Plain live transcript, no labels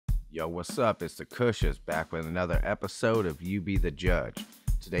Yo, what's up? It's the Cushes back with another episode of You Be the Judge.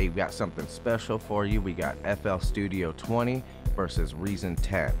 Today we got something special for you. We got FL Studio 20 versus Reason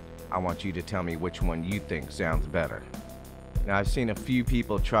 10. I want you to tell me which one you think sounds better. Now, I've seen a few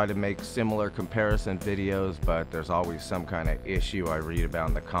people try to make similar comparison videos, but there's always some kind of issue I read about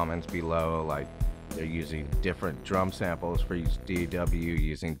in the comments below, like they're using different drum samples for each DAW,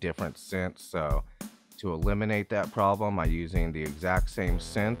 using different synths. So to eliminate that problem, I'm using the exact same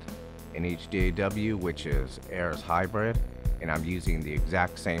synth in each DAW, which is Air's Hybrid, and I'm using the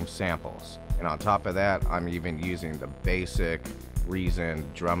exact same samples. And on top of that, I'm even using the basic Reason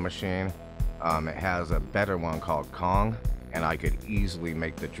drum machine. It has a better one called Kong, and I could easily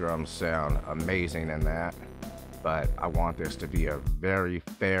make the drums sound amazing in that. But I want this to be a very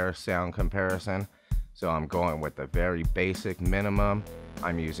fair sound comparison, so I'm going with the very basic minimum.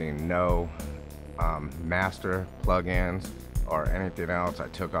 I'm using no master plugins or anything else. I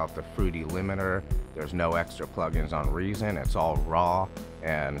took off the fruity limiter. There's no extra plugins on Reason. It's all raw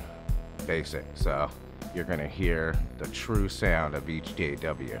and basic, so you're gonna hear the true sound of each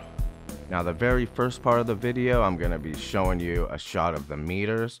DAW. Now, the very first part of the video, I'm gonna be showing you a shot of the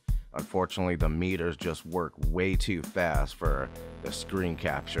meters. Unfortunately, the meters just work way too fast for the screen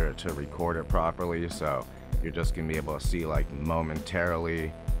capture to record it properly, so you're just gonna be able to see like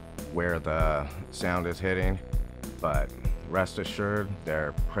momentarily where the sound is hitting, but rest assured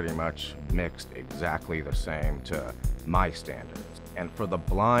they're pretty much mixed exactly the same to my standards. And for the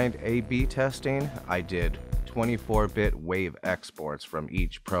blind A/B testing, I did 24-bit wave exports from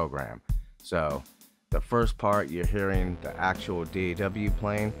each program. So the first part you're hearing the actual DAW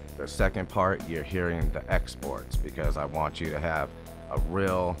playing, the second part you're hearing the exports, because I want you to have a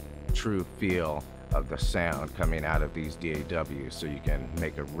real true feel of the sound coming out of these DAWs, so you can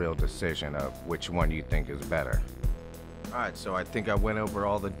make a real decision of which one you think is better. Alright, so I think I went over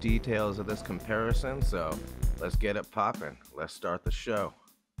all the details of this comparison, so let's get it popping. Let's start the show.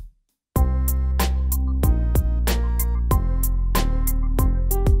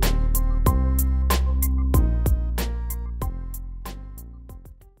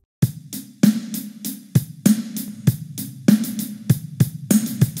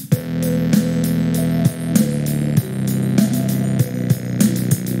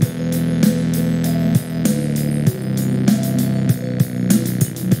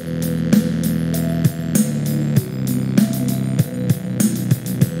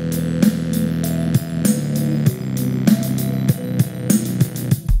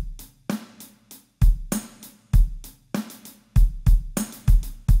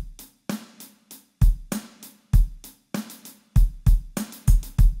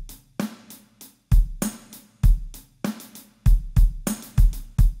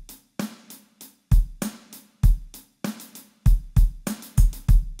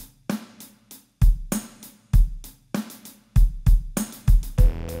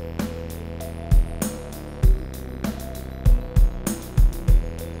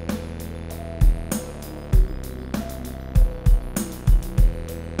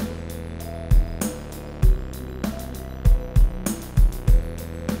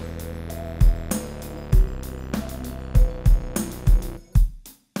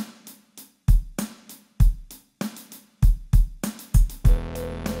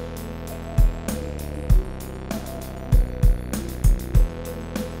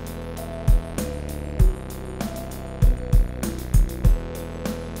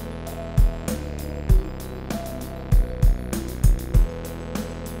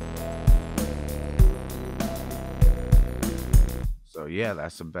 So yeah,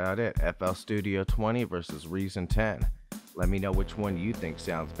 that's about it. FL Studio 20 versus Reason 10. Let me know which one you think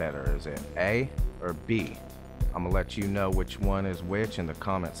sounds better. Is it A or B? I'm gonna let you know which one is which in the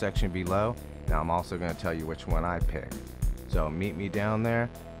comment section below. Now I'm also gonna tell you which one I picked. So meet me down there,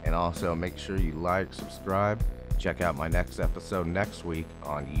 and also make sure you like, subscribe. Check out my next episode next week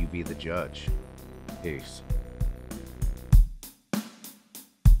on You Be the Judge. Peace.